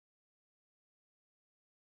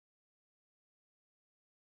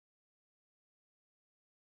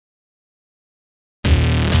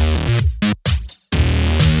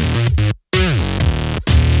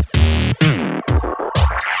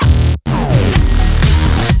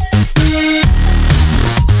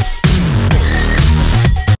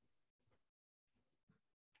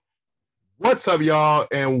What's up, y'all,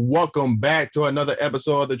 and welcome back to another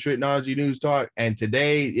episode of the Technology News Talk. And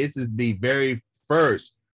today, this is the very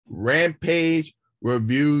first Rampage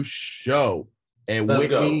review show. And Let's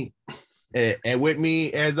with go.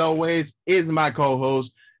 me, as always, is my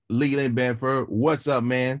co-host Leland Benford. What's up,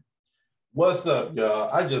 man? What's up,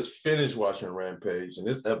 y'all? I just finished watching Rampage, and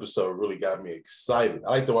this episode really got me excited.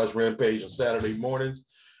 I like to watch Rampage on Saturday mornings,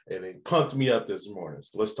 and it pumped me up this morning.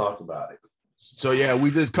 So let's talk about it. So yeah,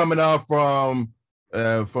 we just coming off from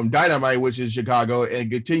Dynamite, which is Chicago,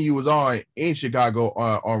 and continues on in Chicago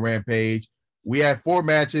on Rampage. We had 4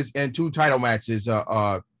 matches and 2 title matches.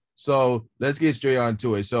 So let's get straight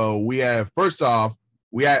onto it. So we have first off,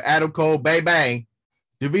 we had Adam Cole, Bang Bang,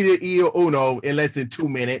 defeated Io Uno in less than 2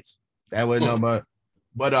 minutes. That was number,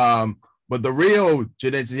 but the real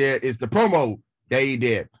genesis here is the promo that he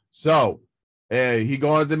did. So he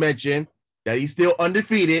goes to mention that he's still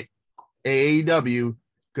undefeated AEW,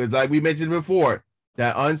 because like we mentioned before,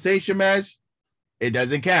 that unsanctioned match, it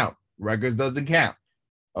doesn't count. Records doesn't count.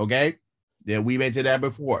 Okay, then we mentioned that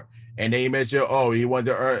before, and then he mentioned, he wants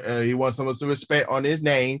to earn, he wants some respect on his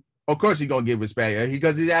name. Of course, he's gonna give respect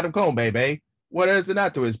because he's Adam Cole, baby. What is it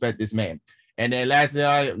not to respect this man? And then last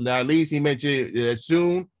but not least, he mentioned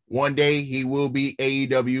soon, one day, he will be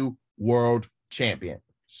AEW World Champion.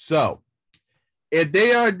 So if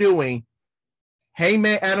they are doing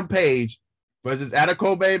Hangman Adam Page versus Adam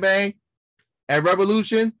Cole Bang Bang at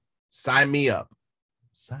Revolution, sign me up.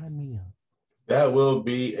 Sign me up. That will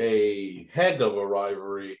be a heck of a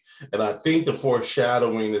rivalry. And I think the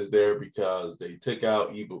foreshadowing is there because they took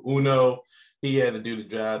out Evil Uno. He had to do the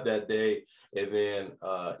job that day. And then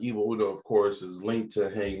Evil Uno, of course, is linked to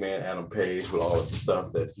Hangman Adam Page with all of the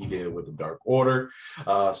stuff that he did with the Dark Order.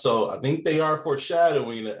 So I think they are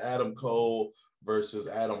foreshadowing that Adam Cole versus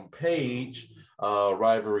Adam Page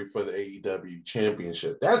rivalry for the AEW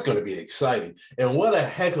Championship. That's going to be exciting. And what a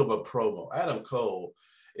heck of a promo. Adam Cole,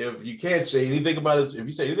 if you can't say anything about his, if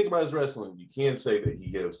you say anything about his wrestling, you can't say that he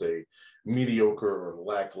gives a mediocre or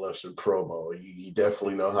lackluster promo. He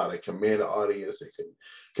definitely know how to command the audience and can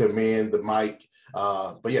command the mic.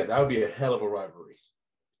 But yeah, that would be a hell of a rivalry.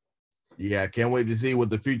 Yeah, can't wait to see what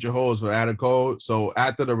the future holds for Adam Cole. So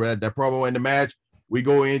after the promo in the match, we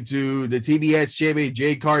go into the TBS champion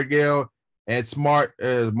Jade Cargill and Mark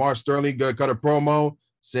Sterling cut a promo,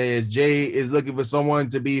 says Jay is looking for someone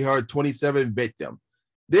to be her 27th victim.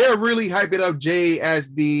 They're really hyping up Jay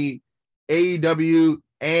as the AEW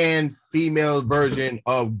and female version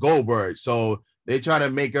of Goldberg. So they try to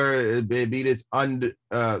make her be this I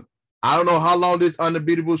don't know how long this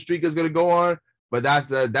undefeatable streak is going to go on, but that's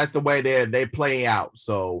the way they play out.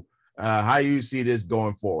 So how you see this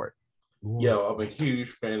going forward? Yo, I'm a huge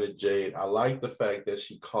fan of Jade. I like the fact that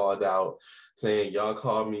she called out saying, y'all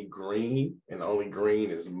call me green and only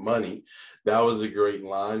green is money. That was a great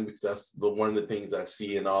line because that's one of the things I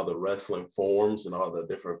see in all the wrestling forums and all the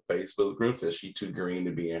different Facebook groups, that she too green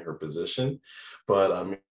to be in her position. But I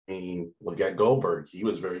mean, look at Goldberg. He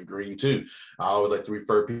was very green too. I always like to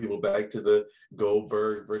refer people back to the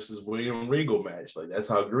Goldberg versus William Regal match. Like, that's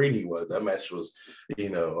how green he was. That match was,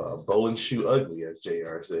 bowl and shoe ugly, as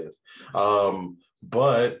JR says.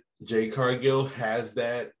 But Jade Cargill has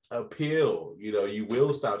that appeal. You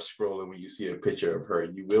will stop scrolling when you see a picture of her.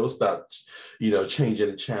 You will stop,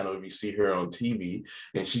 changing the channel if you see her on TV,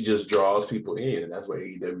 and she just draws people in. And that's what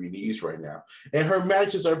AEW needs right now. And her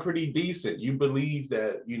matches are pretty decent. You believe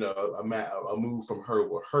that, a move from her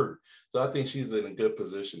will hurt. So I think she's in a good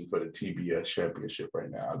position for the TBS championship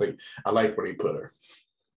right now. I like where they put her.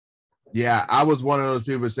 Yeah, I was one of those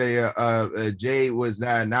people say Jay was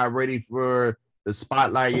not ready for the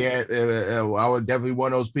spotlight yet. I was definitely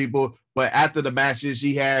one of those people. But after the matches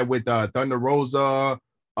she had with Thunder Rosa,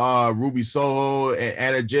 Ruby Soho, and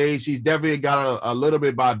Anna Jay, she's definitely got a little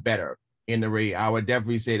bit better in the ring. I would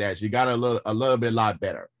definitely say that she got a little bit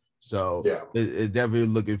better. So yeah, it's definitely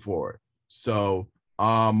looking forward. So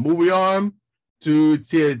moving on to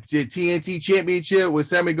TNT Championship with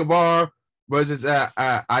Sammy Guevara versus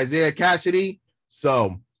Isaiah Cassidy.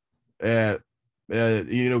 So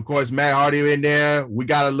of course, Matt Hardy in there. We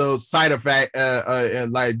got a little side effect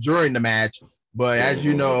like during the match, but as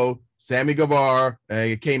you know, Sammy Guevara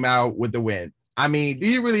came out with the win. I mean, do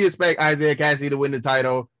you really expect Isaiah Cassidy to win the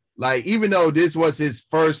title? Like, even though this was his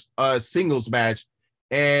first singles match,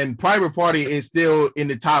 and Private Party is still in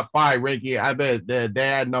the top 5 ranking, I bet they're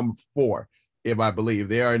at number 4, if I believe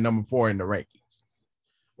they are number 4 in the rankings.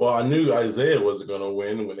 Well, I knew Isaiah wasn't going to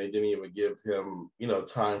win when they didn't even give him,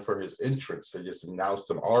 time for his entrance. They just announced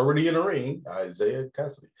him already in the ring, Isaiah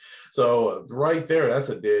Cassidy. So right there, that's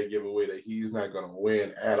a dead giveaway that he's not going to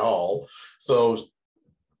win at all. So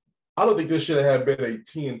I don't think this should have been a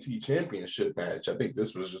TNT championship match. I think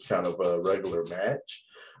this was just kind of a regular match.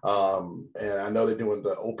 And I know they're doing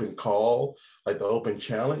the open call, like the open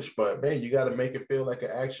challenge, but man, you got to make it feel like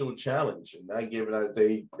an actual challenge and not giving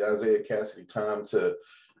Isaiah Cassidy time to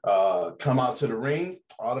come out to the ring.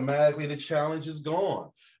 Automatically, the challenge is gone.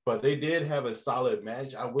 But they did have a solid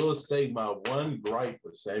match. I will say my one gripe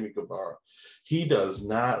with Sammy Guevara, he does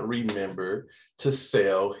not remember to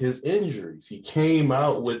sell his injuries. He came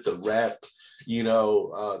out with the wrapped,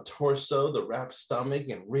 torso, the wrapped stomach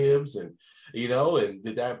and ribs, and and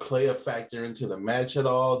did that play a factor into the match at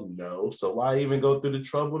all? No. So why even go through the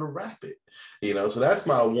trouble to wrap it? So that's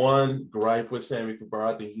my one gripe with Sammy Guevara.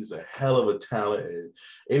 I think he's a hell of a talent. And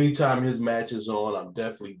anytime his match is on, I'm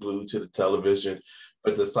definitely glued to the television.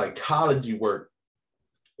 But the psychology work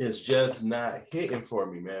is just not hitting for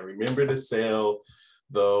me, man. Remember to sell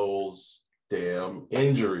those damn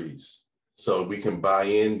injuries so we can buy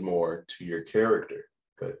in more to your character.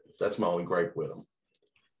 But that's my only gripe with him.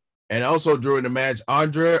 And also during the match,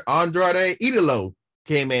 Andrade Idolo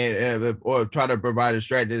came in or tried to provide a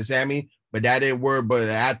distraction to Sammy, but that didn't work. But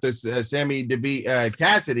after Sammy defeat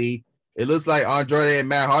Cassidy, it looks like Andrade and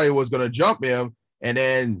Matt Hardy was going to jump him. And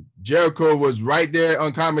then Jericho was right there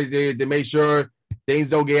on commentary to make sure things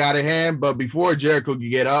don't get out of hand. But before Jericho could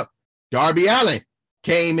get up, Darby Allin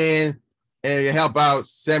came in and helped out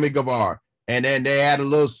Sammy Guevara. And then they had a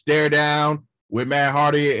little stare down with Matt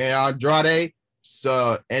Hardy and Andrade.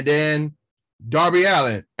 So, and then Darby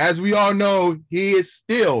Allin, as we all know, he is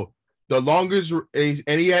still the longest, and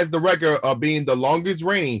he has the record of being the longest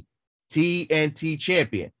reigning TNT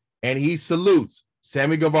champion. And he salutes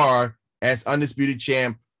Sammy Guevara as undisputed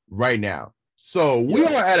champ right now. So we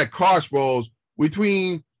are at a crossroads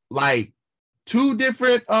between like two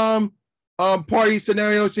different party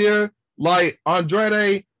scenarios here. Like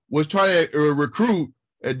Andrade was trying to recruit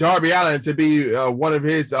Darby Allin to be one of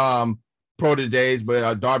his proteges,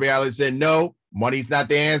 but Darby Allin said no, money's not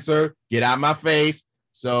the answer. Get out of my face.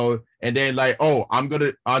 So, and then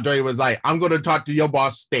Andrade was like, I'm gonna talk to your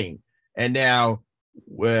boss Sting. And now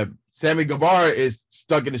Sammy Guevara is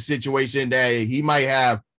stuck in a situation that he might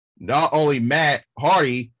have not only Matt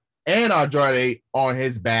Hardy and Andrade on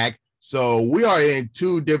his back. So we are in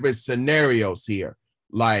two different scenarios here.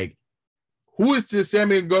 Like, who is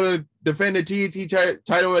Sammy going to defend the TNT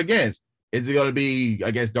title against? Is it going to be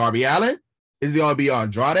against Darby Allin? Is it going to be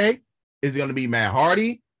Andrade? Is it going to be Matt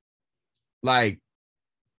Hardy? Like,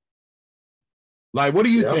 what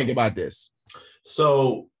do you think about this?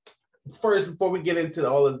 So, first, before we get into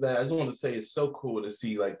all of that, I just want to say it's so cool to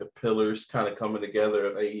see like the pillars kind of coming together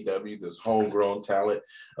of AEW, this homegrown talent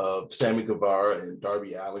of Sammy Guevara and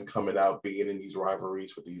Darby Allin coming out, being in these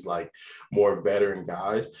rivalries with these like more veteran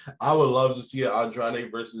guys. I would love to see an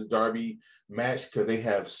Andrade versus Darby match because they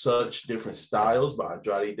have such different styles, but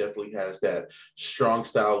Andrade definitely has that strong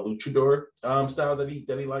style luchador style that he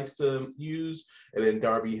likes to use, and then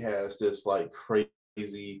Darby has this like crazy,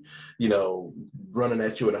 running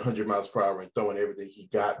at you at 100 miles per hour and throwing everything he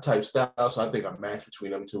got type style. So I think a match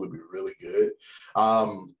between them two would be really good.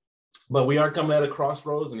 But we are coming at a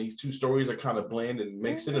crossroads, and these two stories are kind of blending and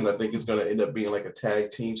mixing, and I think it's going to end up being like a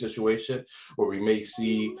tag team situation where we may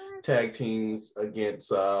see tag teams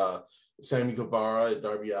against Sammy Guevara and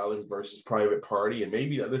Darby Allin versus Private Party, and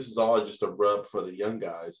maybe this is all just a rub for the young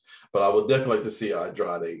guys, but I would definitely like to see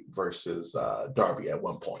Andrade versus Darby at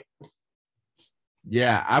one point.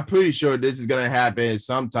 Yeah, I'm pretty sure this is going to happen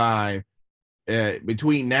sometime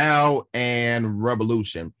between now and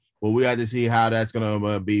Revolution. But we have to see how that's going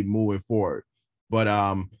to be moving forward. But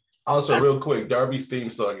also, real quick, Darby's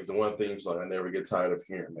theme song is the one theme song I never get tired of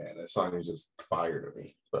hearing, man. That song is just fire to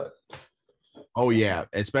me. But yeah,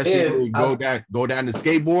 especially when we go down the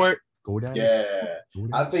skateboard.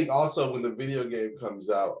 I think also when the video game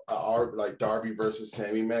comes out, our like Darby versus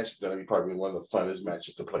Sammy match is going to be probably one of the funnest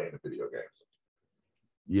matches to play in a video game.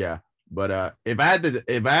 Yeah, but if I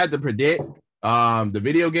had to predict, the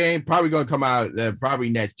video game probably going to come out probably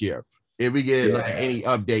next year if we get any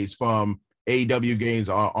updates from AEW games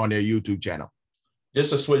on their YouTube channel.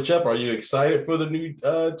 Just to switch up, are you excited for the new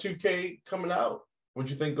 2K coming out? What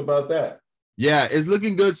you think about that? Yeah, it's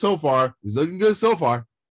looking good so far.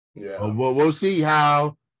 Yeah, we'll see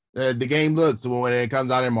how the game looks when it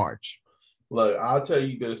comes out in March. Look, I'll tell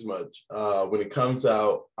you this much. When it comes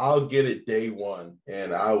out, I'll get it day one,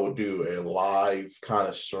 and I will do a live kind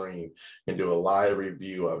of stream and do a live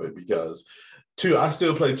review of it because, I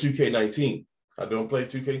still play 2K19. I don't play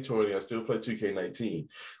 2K20. I still play 2K19.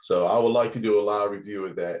 So I would like to do a live review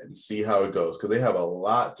of that and see how it goes because they have a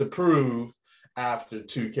lot to prove after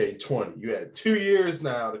 2K20. You had 2 years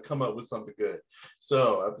now to come up with something good.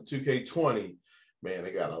 So after 2K20, man,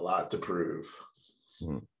 they got a lot to prove.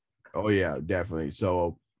 Oh yeah, definitely.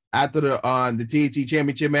 So after the TNT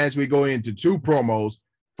Championship match, we go into 2 promos.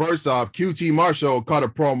 First off, QT Marshall cut a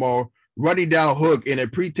promo running down Hook in a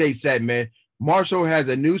pre-tape segment. Marshall has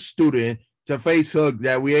a new student to face Hook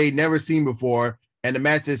that we ain't never seen before, and the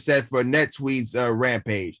match is set for next week's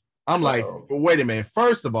Rampage. I'm like, wait a minute.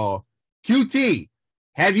 First of all, QT,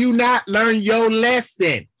 have you not learned your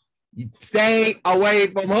lesson? You stay away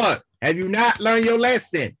from Hook. Have you not learned your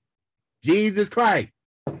lesson? Jesus Christ.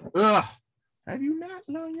 Ugh. Have you not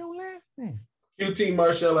learned your lesson? QT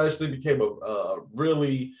Marshall actually became a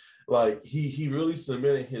really, like, he really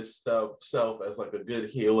cemented his self as like a good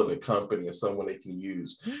heel in the company and someone they can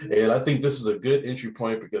use. And I think this is a good entry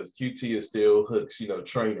point because QT is still Hook's,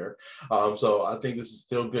 trainer. So I think this is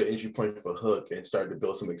still a good entry point for Hook and start to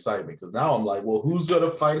build some excitement. Because now I'm like, well, who's going to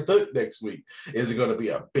fight Hook next week? Is it going to be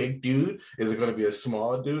a big dude? Is it going to be a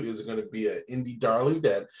small dude? Is it going to be an indie darling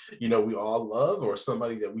that, we all love, or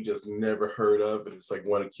somebody that we just never heard of and it's like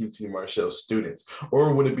one of QT Marshall's students?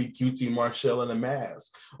 Or would it be QT Marshall in a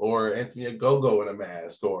mask, or Anthony Ogogo in a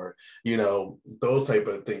mask, or those type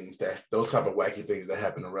of things, those type of wacky things that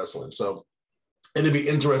happen in wrestling? So it'd be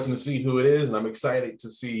interesting to see who it is, and I'm excited to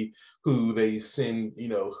see who they send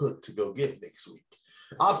Hook to go get next week.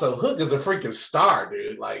 Also, Hook is a freaking star,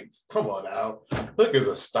 dude. Like, come on now, Hook is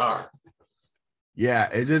a star. Yeah,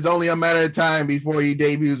 it's just only a matter of time before he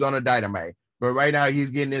debuts on a Dynamite. But right now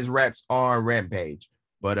he's getting his reps on Rampage.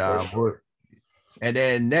 But sure. And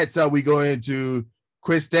then next up we go into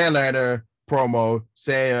Chris Statlander promo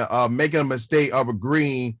saying making a mistake of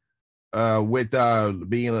agreeing with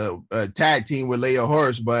being a tag team with Leia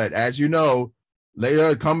Hirsch. But as you know,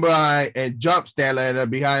 Leia come by and jump Statlander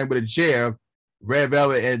behind with a chair, Red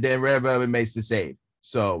Velvet, and then Red Velvet makes the save.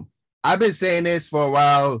 So I've been saying this for a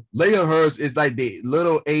while. Leia Hirsch is like the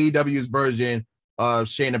little AEW's version of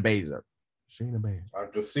Shayna Baszler. I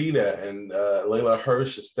can see that, and Layla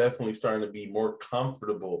Hirsch is definitely starting to be more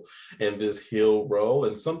comfortable in this heel role,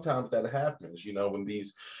 and sometimes that happens.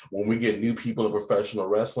 When we get new people in professional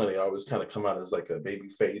wrestling, they always kind of come out as like a baby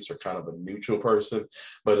face or kind of a neutral person,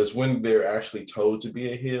 but it's when they're actually told to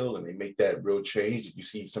be a heel and they make that real change that you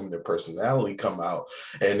see some of their personality come out,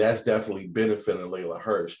 and that's definitely benefiting Layla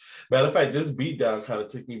Hirsch. Matter of fact, this beatdown kind of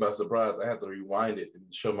took me by surprise. I had to rewind it and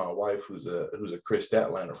show my wife, who's a Chris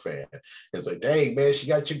Statlander fan. It's like, dang, man, she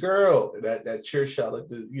got your girl. That cheer shot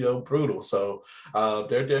looked, brutal. So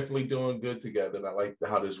they're definitely doing good together. And I like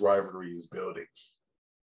how this rivalry is building.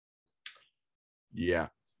 Yeah.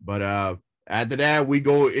 But after that, we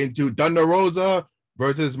go into Thunder Rosa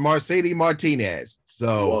versus Mercedes Martinez.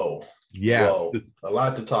 So, Whoa. A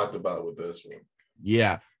lot to talk about with this one.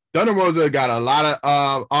 Yeah. Thunder Rosa got a lot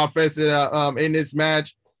of offense in this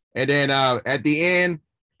match. And then at the end,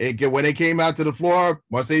 when they came out to the floor,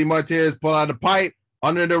 Mercedes Martinez pulled out the pipe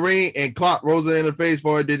under the ring and clocked Rosa in the face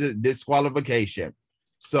for a disqualification.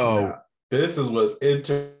 So now, this is what's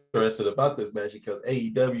interesting about this match, because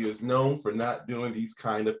AEW is known for not doing these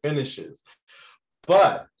kind of finishes.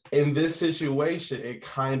 But in this situation, it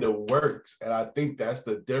kind of works. And I think that's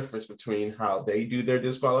the difference between how they do their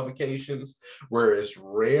disqualifications, where it's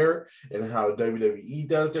rare, and how WWE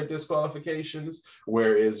does their disqualifications,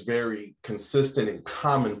 where it's very consistent and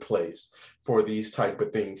commonplace for these type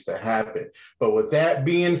of things to happen. But with that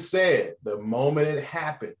being said, the moment it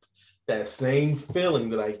happened, that same feeling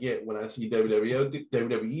that I get when I see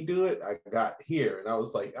WWE do it, I got here. And I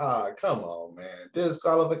was like, come on, man,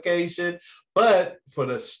 disqualification. But for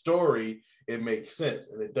the story, it makes sense.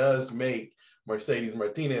 And it does make Mercedes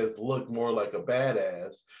Martinez look more like a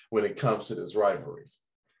badass when it comes to this rivalry.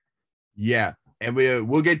 Yeah. And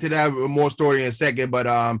we'll get to that more story in a second.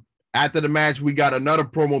 But after the match, we got another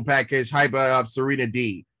promo package hype up Serena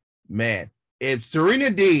D. Man, if Serena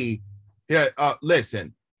D,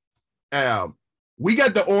 listen, we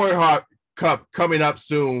got the Orange Heart Cup coming up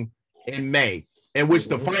soon in May, in which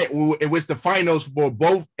the finals for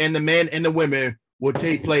both and the men and the women will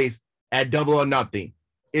take place at Double or Nothing.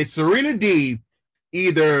 If Serena D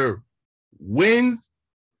either wins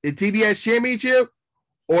the TBS Championship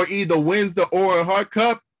or either wins the Orange Heart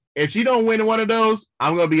Cup, if she don't win one of those,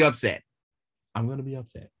 I'm gonna be upset.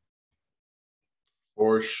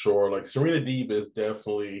 For sure. Like, Serena Deeb is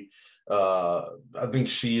definitely. I think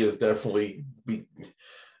she is definitely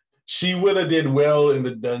She would have did well in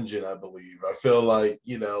the dungeon, I believe. I feel like,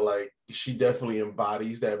 you know, like she definitely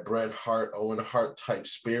embodies that Bret Hart, Owen Hart type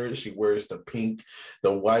spirit. She wears the pink,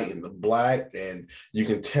 the white, and the black, and you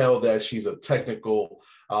can tell that she's a technical.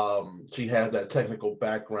 She has that technical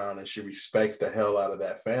background, and she respects the hell out of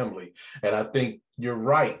that family. And I think you're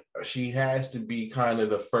right. She has to be kind of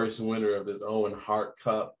the first winner of this Owen Hart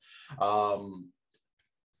Cup.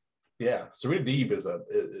 Yeah, Serena Deeb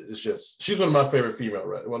is just, she's one of my favorite female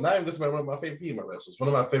wrestlers. Well, not even just one of my favorite female wrestlers, one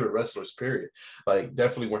of my favorite wrestlers, period. Like,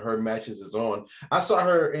 definitely when her matches is on. I saw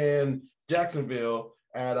her in Jacksonville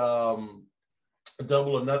at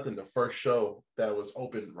Double or Nothing, the first show that was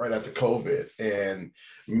open right after COVID. And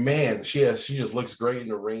man, she just looks great in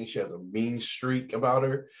the ring. She has a mean streak about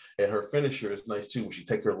her, and her finisher is nice too. When she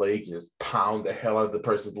take her leg and just pound the hell out of the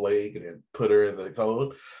person's leg and then put her in the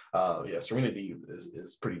code. Yeah, Serena Deeb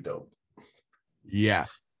is pretty dope. Yeah.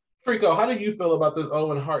 Frico, how do you feel about this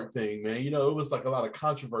Owen Hart thing, man? You know, it was like a lot of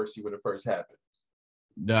controversy when it first happened.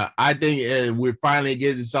 I think we're finally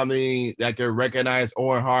getting something that can recognize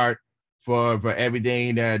Owen Hart for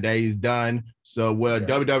everything that he's done. So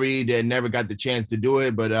WWE, they never got the chance to do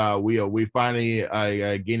it, but we finally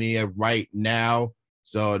getting it right now.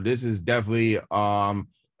 So this is definitely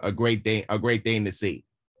a great thing to see.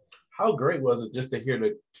 How great was it just to hear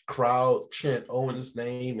the crowd chant Owen's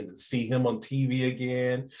name and to see him on TV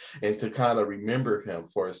again and to kind of remember him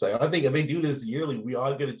for a second? I think if they do this yearly, we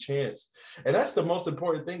all get a chance. And that's the most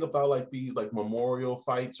important thing about like these like memorial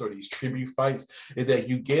fights or these tribute fights, is that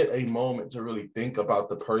you get a moment to really think about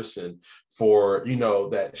the person for, you know,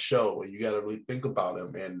 that show, and you got to really think about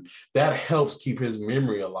him, and that helps keep his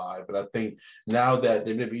memory alive. And I think now that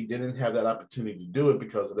WWE didn't have that opportunity to do it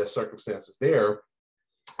because of their circumstances there,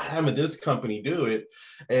 having this company do it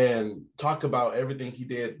and talk about everything he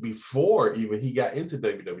did before even he got into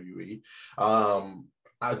WWE,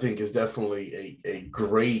 I think is definitely a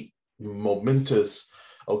great momentous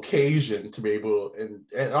occasion to be able,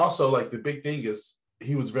 and also like the big thing is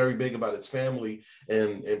he was very big about his family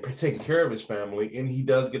and taking care of his family, and he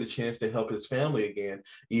does get a chance to help his family again,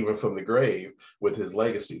 even from the grave, with his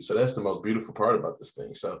legacy. So that's the most beautiful part about this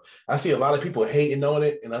thing. So I see a lot of people hating on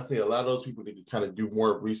it, and I think a lot of those people need to kind of do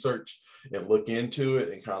more research and look into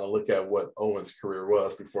it and kind of look at what Owen's career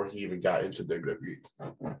was before he even got into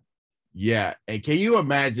WWE. Yeah, and can you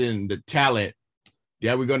imagine the talent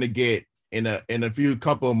that we're going to get in a few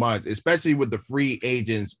couple of months, especially with the free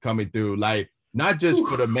agents coming through? Like, not just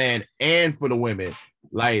for the men and for the women.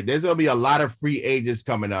 Like, there's gonna be a lot of free agents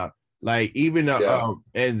coming up. Like, even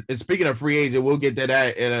and speaking of free agent, we'll get to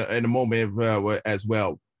that in a moment as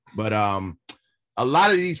well. But a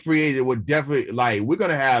lot of these free agents would definitely, like, we're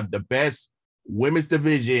gonna have the best women's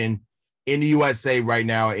division in the USA right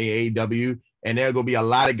now in AEW, and there's gonna be a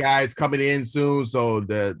lot of guys coming in soon. So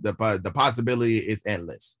the possibility is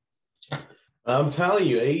endless. I'm telling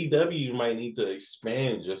you, AEW might need to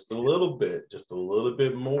expand just a little bit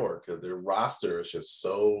more, because their roster is just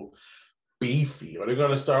so beefy. Or they're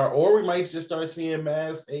going to start, or we might just start seeing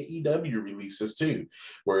mass AEW releases too,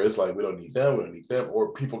 where it's like, we don't need them,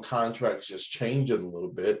 or people contracts just changing a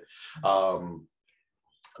little bit.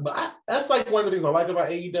 But that's like one of the things I like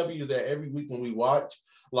about AEW, is that every week when we watch,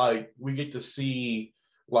 like, we get to see,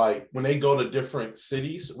 like, when they go to different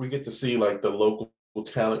cities, we get to see like the local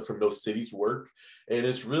talent from those cities work, and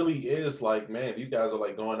it's really is like, man, these guys are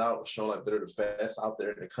like going out showing like they're the best out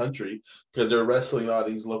there in the country because they're wrestling all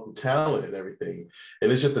these local talent and everything, and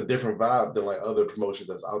it's just a different vibe than like other promotions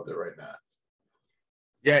that's out there right now.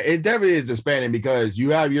 Yeah, it definitely is expanding, because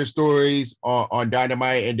you have your stories on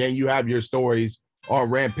Dynamite, and then you have your stories on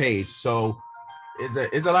Rampage, so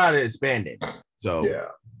it's a lot of expanding. So yeah.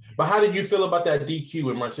 But how did you feel about that DQ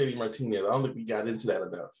with Mercedes Martinez? I don't think we got into that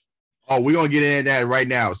enough. Oh, we're gonna get into that right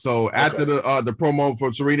now. So after the promo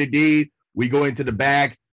for Serena Deeb, we go into the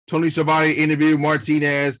back. Tony Schiavone interviewed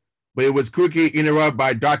Martinez, but it was quickly interrupted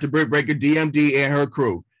by Dr. Britt Baker, DMD, and her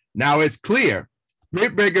crew. Now it's clear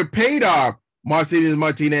Britt Baker paid off Mercedes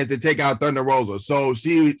Martinez to take out Thunder Rosa, so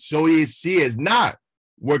she is not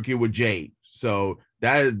working with Jade. So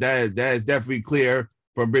that is definitely clear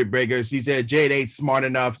from Britt Baker. She said Jade ain't smart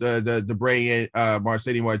enough to bring in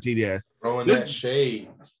Mercedes Martinez. Throwing that shade.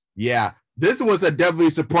 Yeah, this was a definitely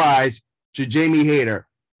surprise to Jamie Hayter.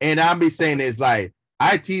 And I'll be saying this, like,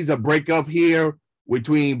 I tease a breakup here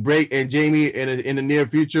between Britt and Jamie in the near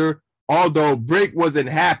future, although Britt wasn't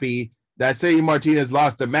happy that Sadie Martinez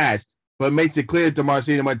lost the match, but makes it clear to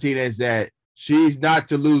Mercedes Martinez that she's not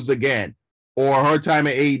to lose again, or her time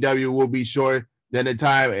at AEW will be short than the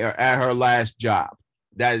time at her last job.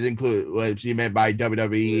 That includes what she meant by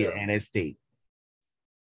WWE and NXT.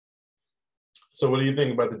 So what do you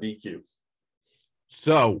think about the DQ?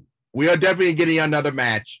 So we are definitely getting another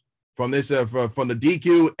match from this from the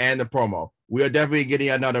DQ and the promo. We are definitely getting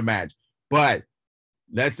another match, but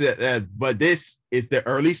but this is the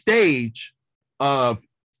early stage of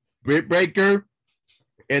Britt Baker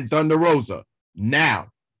and Thunder Rosa. Now,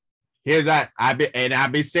 here's that I've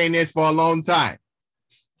been saying this for a long time.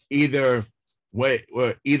 Either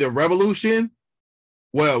Revolution.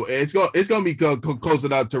 Well, it's gonna be close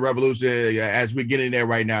enough to Revolution as we're getting there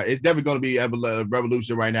right now. It's definitely gonna be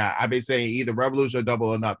Revolution right now. I've been saying either Revolution or Double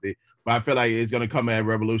or Nothing, but I feel like it's gonna come at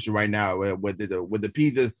Revolution right now with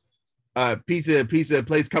the pizza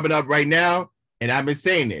place coming up right now. And I've been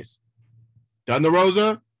saying this: Thunder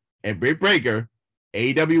Rosa and Britt Baker,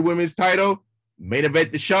 AEW Women's Title, main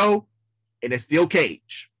event the show in a steel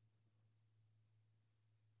cage.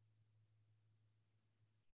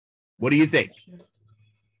 What do you think?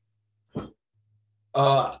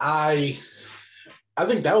 I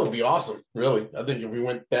think that would be awesome. Really, I think if we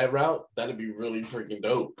went that route, that'd be really freaking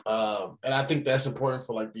dope. And I think that's important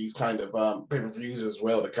for like these kind of pay-per-views as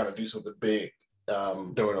well, to kind of do something big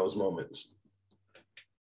during those moments.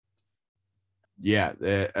 Yeah,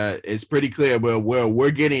 it's pretty clear.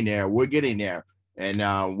 We're getting there. We're getting there, and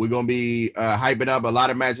we're gonna be hyping up a lot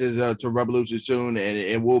of matches to Revolution soon, and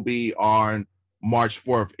it will be on March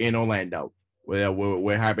 4th in Orlando. We're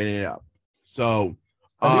hyping it up. So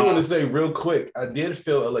I do want to say real quick, I did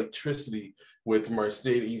feel electricity with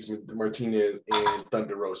Mercedes Martinez and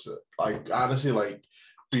Thunder Rosa. Like honestly,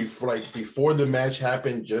 before the match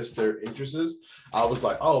happened, just their interests, I was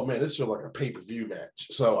like, oh man, this feels like a pay-per-view match.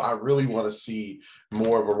 So I really want to see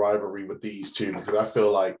more of a rivalry with these two, because I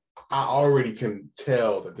feel like I already can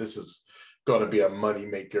tell that this is going to be a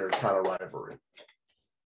moneymaker kind of rivalry.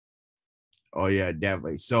 Oh yeah,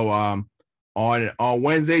 definitely. So on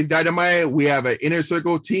Wednesday's Dynamite, we have an Inner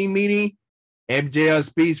Circle team meeting. MJF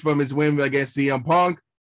speaks from his win against CM Punk.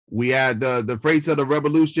 We had the Fates of the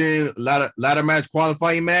Revolution ladder match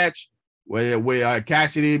qualifying match where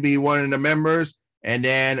Cassidy be one of the members, and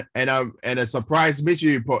then a surprise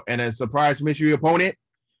mystery opponent,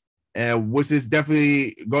 which is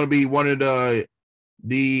definitely going to be one of the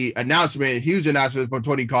huge announcements from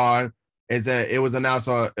Tony Khan. It was announced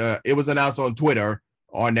on Twitter.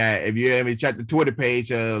 On that, if you haven't checked the Twitter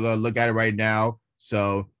page, look at it right now.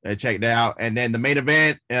 So check that out. And then the main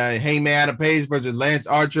event, Hangman Adam Page versus Lance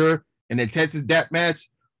Archer in the Texas Death Match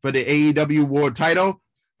for the AEW World Title.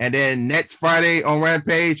 And then next Friday on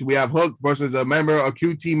Rampage, we have Hook versus a member of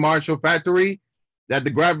QT Marshall Factory. That the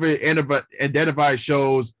graphic identified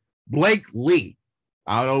shows Blake Lee.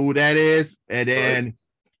 I don't know who that is. And then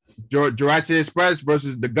Jurassic Express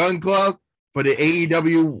versus the Gun Club for the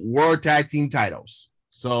AEW World Tag Team titles.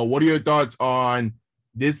 So what are your thoughts on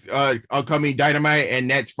this upcoming Dynamite and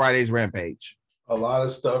next Friday's Rampage? A lot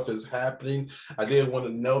of stuff is happening. I did want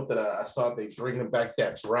to note that I saw they bringing back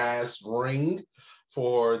that brass ring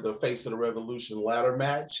for the Face of the Revolution ladder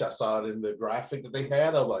match. I saw it in the graphic that they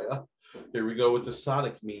had. I'm like, oh, here we go with the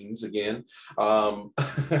Sonic memes again.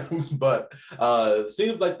 But it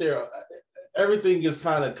seems like everything is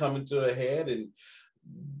kind of coming to a head, and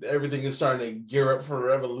everything is starting to gear up for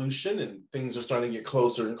Revolution, and things are starting to get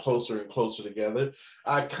closer and closer and closer together.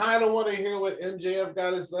 I kind of want to hear what MJF got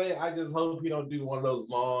to say. I just hope he don't do one of those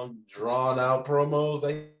long, drawn-out promos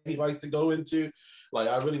that he likes to go into. Like,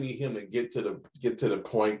 I really need him to get to the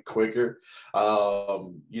point quicker,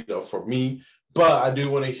 for me. But I do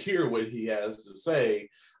want to hear what he has to say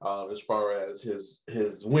as far as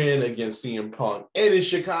his win against CM Punk and in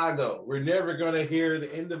Chicago. We're never going to hear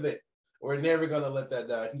the end of it. We're never going to let that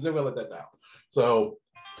down. He's never going to let that down. So,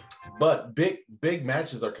 but big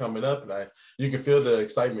matches are coming up, and you can feel the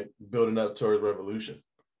excitement building up towards Revolution.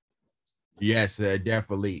 Yes,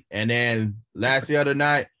 definitely. And then the other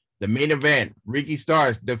night, the main event, Ricky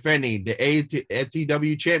Starks defending the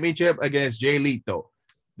FTW Championship against Jay Lethal.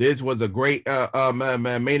 This was a great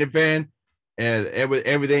main event, and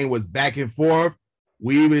everything was back and forth.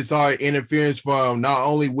 We even saw interference from not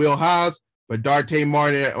only Will Hobbs, but Dante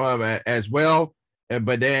Martin as well.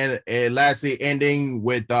 But then lastly ending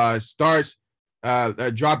with Starks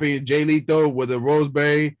dropping Jay Lethal with a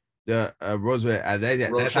Roseberry. Roseberry. I think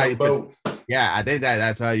that's how you I think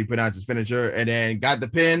that's how you pronounce his finisher. And then got the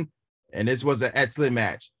pin. And this was an excellent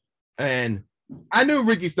match. And I knew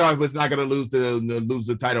Ricky Starks was not going to lose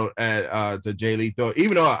the title to Jay Lethal,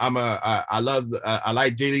 even though I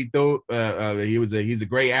like Jay Lethal. He's a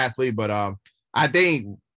great athlete, but I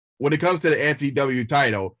think when it comes to the FTW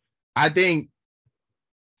title, I think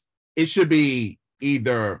it should be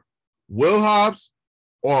either Will Hobbs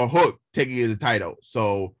or Hook taking the title.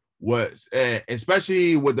 So was,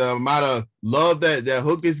 especially with the amount of love that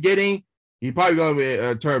Hook is getting, he's probably going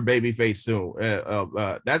to turn babyface soon.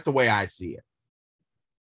 That's the way I see it.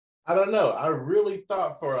 I don't know. I really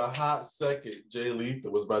thought for a hot second Jay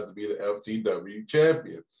Lethal was about to be the FTW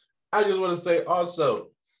champion. I just want to say also,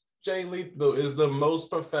 Jay Lethal is the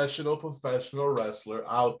most professional wrestler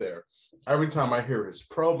out there. Every time I hear his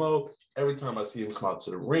promo, every time I see him come out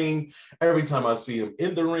to the ring, every time I see him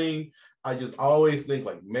in the ring, I just always think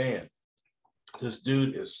like, man, this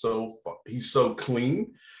dude is he's so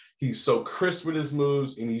clean. He's so crisp with his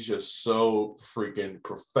moves, and he's just so freaking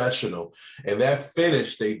professional. And that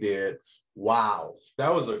finish they did, wow.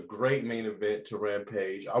 That was a great main event to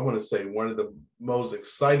Rampage. I want to say one of the most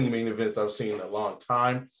exciting main events I've seen in a long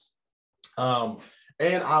time.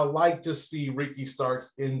 And I like to see Ricky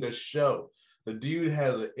Starks in the show. The dude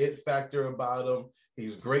has an it factor about him.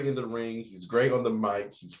 He's great in the ring. He's great on the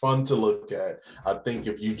mic. He's fun to look at. I think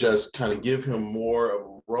if you just kind of give him more of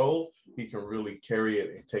a role, he can really carry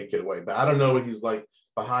it and take it away. But I don't know what he's like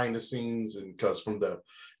behind the scenes, and because from the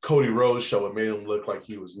Cody Rhodes show, it made him look like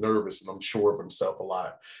he was nervous and unsure of himself a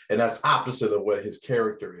lot. And that's opposite of what his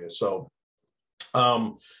character is. So,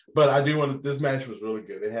 but I do want to, this match was really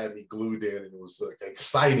good. It had me glued in, and it was like an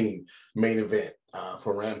exciting main event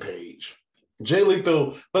for Rampage. Jay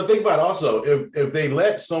Lethal, but think about it also, if they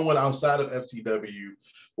let someone outside of FTW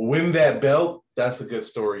win that belt, that's a good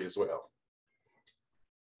story as well.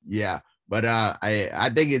 Yeah, but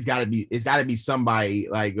I think it's gotta be somebody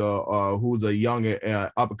like who's a young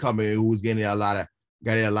up and coming who's getting a lot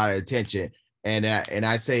of attention, and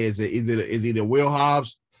I say is either Will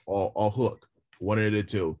Hobbs or Hook, one of the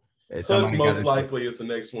two. Hook most likely is the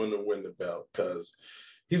next one to win the belt because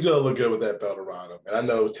he's going to look good with that belt around him. And I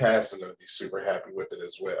know Taz is going to be super happy with it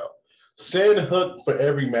as well. Send Hook for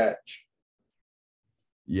every match.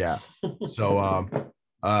 Yeah. So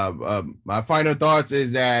my final thoughts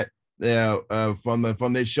is that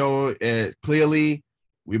from this show, clearly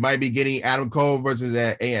we might be getting Adam Cole versus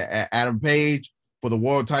Adam Page for the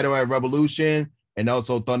world title at Revolution, and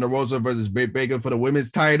also Thunder Rosa versus Britt Baker for the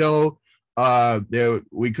women's title.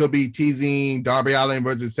 We could be teasing Darby Allin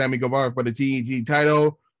versus Sammy Guevara for the TNT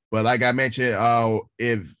title. But like I mentioned,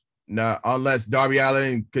 unless Darby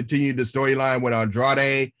Allin continued the storyline with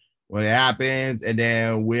Andrade, when it happens, and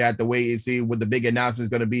then we have to wait and see what the big announcement is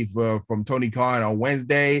going to be from Tony Khan on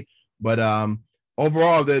Wednesday. But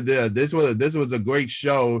overall, this was a great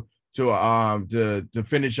show to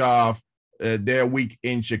finish off their week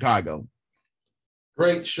in Chicago.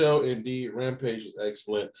 Great show indeed. Rampage was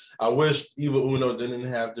excellent. I wish Evil Uno didn't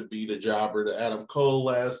have to be the jobber to Adam Cole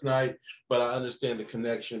last night, but I understand the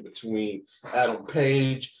connection between Adam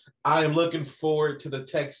Page. I am looking forward to the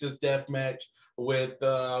Texas Death Match with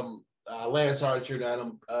Lance Archer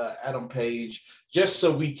and Adam Page, just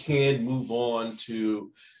so we can move on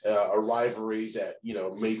to a rivalry that,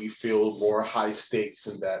 maybe feel more high stakes,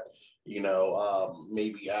 and that,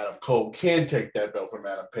 maybe Adam Cole can take that belt from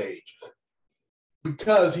Adam Page,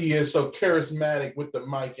 because he is so charismatic with the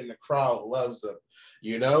mic and the crowd loves him,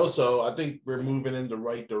 So I think we're moving in the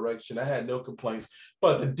right direction. I had no complaints.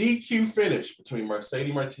 But the DQ finish between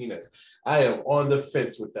Mercedes Martinez, I am on the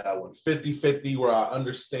fence with that one. 50-50, where I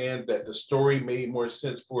understand that the story made more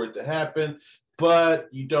sense for it to happen, but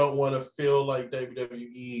you don't want to feel like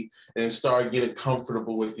WWE and start getting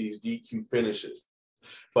comfortable with these DQ finishes.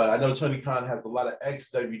 But I know Tony Khan has a lot of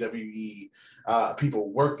ex-WWE people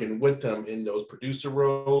working with them in those producer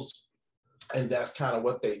roles, and that's kind of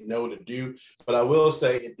what they know to do. But I will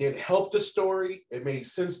say it did help the story. It made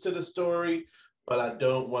sense to the story, but I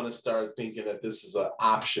don't want to start thinking that this is an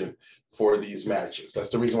option for these matches. That's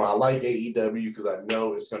the reason why I like AEW, because I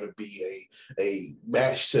know it's going to be a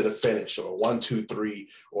match to the finish, or a 1, 2, 3,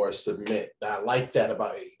 or a submit. I like that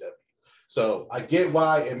about AEW. So I get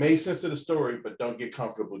why it made sense to the story, but don't get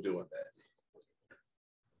comfortable doing that.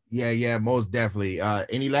 Yeah, most definitely.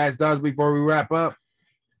 Any last thoughts before we wrap up?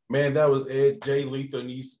 Man, that was it. Jay Lethal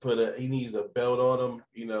needs a belt on him.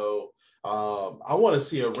 I want to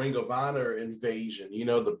see a Ring of Honor invasion.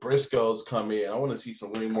 The Briscoes come in. I want to see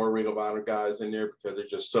some more Ring of Honor guys in there, because they're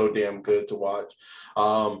just so damn good to watch.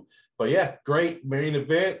 But yeah, great main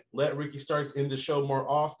event. Let Ricky Starks in the show more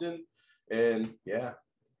often. And yeah,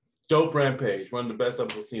 dope Rampage. One of the best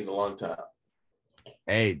I've seen in a long time.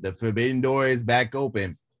 Hey, the Forbidden Door is back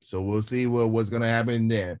open, so we'll see what's going to happen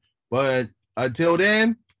there. But until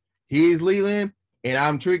then, he's Leland, and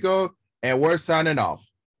I'm Trico, and we're signing off.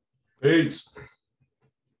 Peace.